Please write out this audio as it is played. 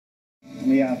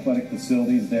the athletic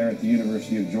facilities there at the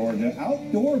University of Georgia.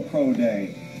 Outdoor Pro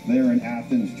Day there in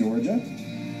Athens, Georgia.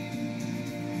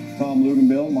 Tom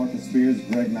Luganbill, Marcus Spears,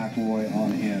 Greg McElroy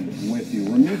on hand with you.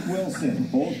 Ramik Wilson,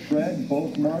 both Greg,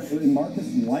 both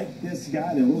Marcus like this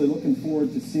guy. They're really looking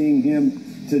forward to seeing him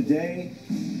today.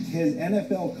 His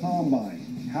NFL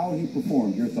Combine, how he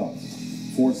performed, your thoughts?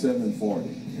 4.7 40,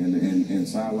 and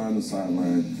sideline to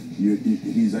sideline.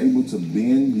 He's able to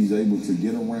bend, he's able to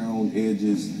get around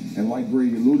edges, and like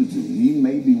Greg alluded to, he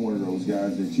may be one of those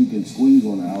guys that you can squeeze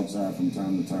on the outside from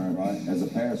time to time, right, as a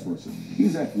pass rusher.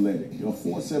 He's athletic.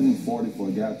 4.7 40 for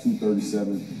a guy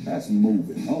 237, that's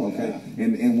moving. Oh, okay. Yeah.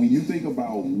 And when you think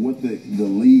about what the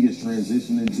league is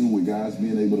transitioning to, with guys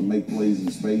being able to make plays in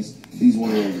space, he's one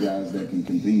of those guys that can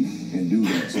compete and do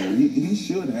that. So he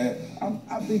should have.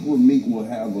 I think Ramik will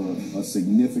have a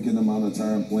significant amount of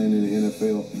time playing in the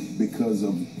NFL because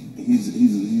of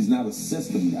he's not a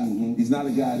system guy. Mm-hmm. He's not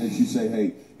a guy that you say,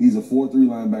 hey, he's a 4-3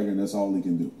 linebacker and that's all he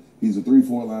can do. He's a 3-4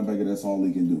 linebacker, that's all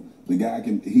he can do. The guy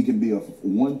can be a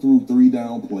 1 through 3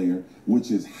 down player, which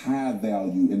is high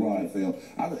value in the NFL.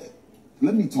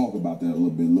 Let me talk about that a little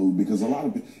bit, Lou, because a lot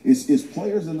of it's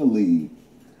players in the league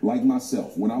like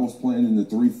myself. When I was playing in the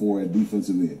 3-4 at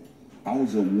defensive end, I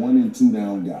was a 1 and 2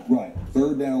 down guy. Right.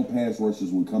 Third down pass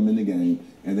rushers would come in the game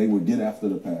and they would get after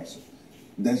the passer.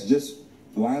 That's just,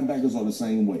 linebackers are the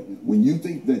same way. When you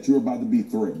think that you're about to be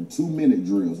threatened, 2-minute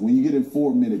drills, when you get in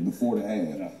 4 minutes before the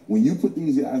half, when you put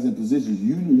these guys in positions,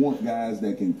 you want guys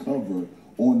that can cover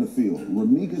on the field.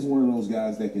 Ramik is one of those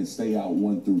guys that can stay out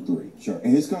 1 through 3. Sure.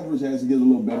 And his coverage has to get a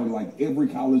little better, like every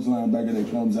college linebacker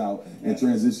that comes out and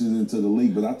transitions into the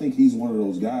league. But I think he's one of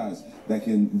those guys that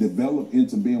can develop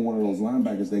into being one of those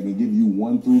linebackers that can give you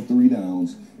 1 through 3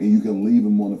 downs and you can leave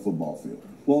him on the football field.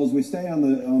 Well, as we stay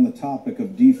on the topic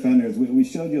of defenders, we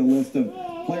showed you a list of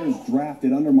players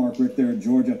drafted under Mark Richt there at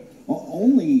Georgia.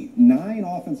 Only 9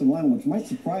 offensive linemen, which might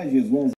surprise you as well as